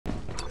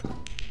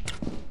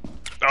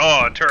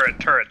Oh,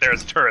 turret.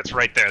 There's turrets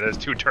right there. There's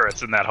 2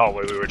 turrets in that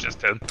hallway we were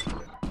just in.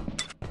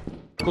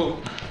 Cool.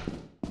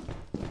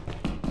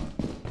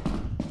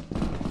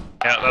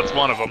 Yeah, that's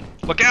one of them.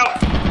 Look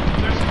out!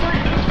 There's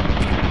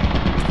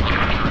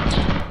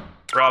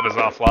 3. Rob is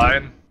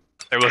offline.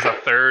 There was a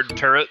 3rd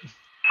turret.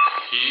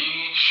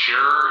 He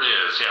sure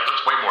is. Yeah,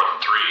 there's way more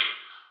than 3.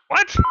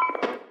 What?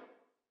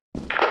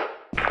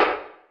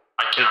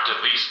 I count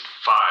at least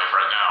 5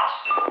 right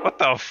now. What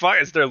the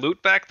fuck? Is there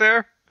loot back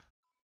there?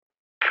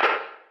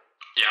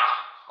 Yeah,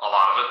 a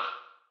lot of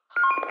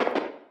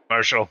it.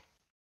 Marshall, if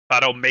I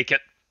don't make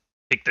it,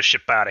 take the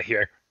ship out of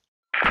here.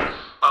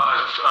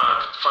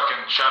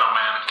 Fucking Shadow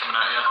Man coming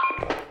at you.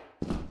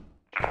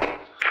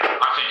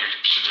 I think you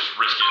should just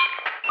risk it.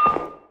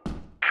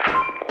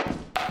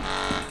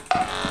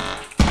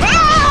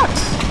 Ah!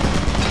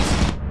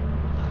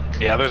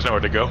 Yeah, there's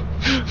nowhere to go.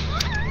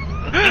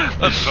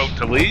 Let's vote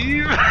to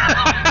leave.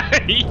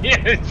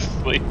 Yes,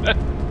 leave.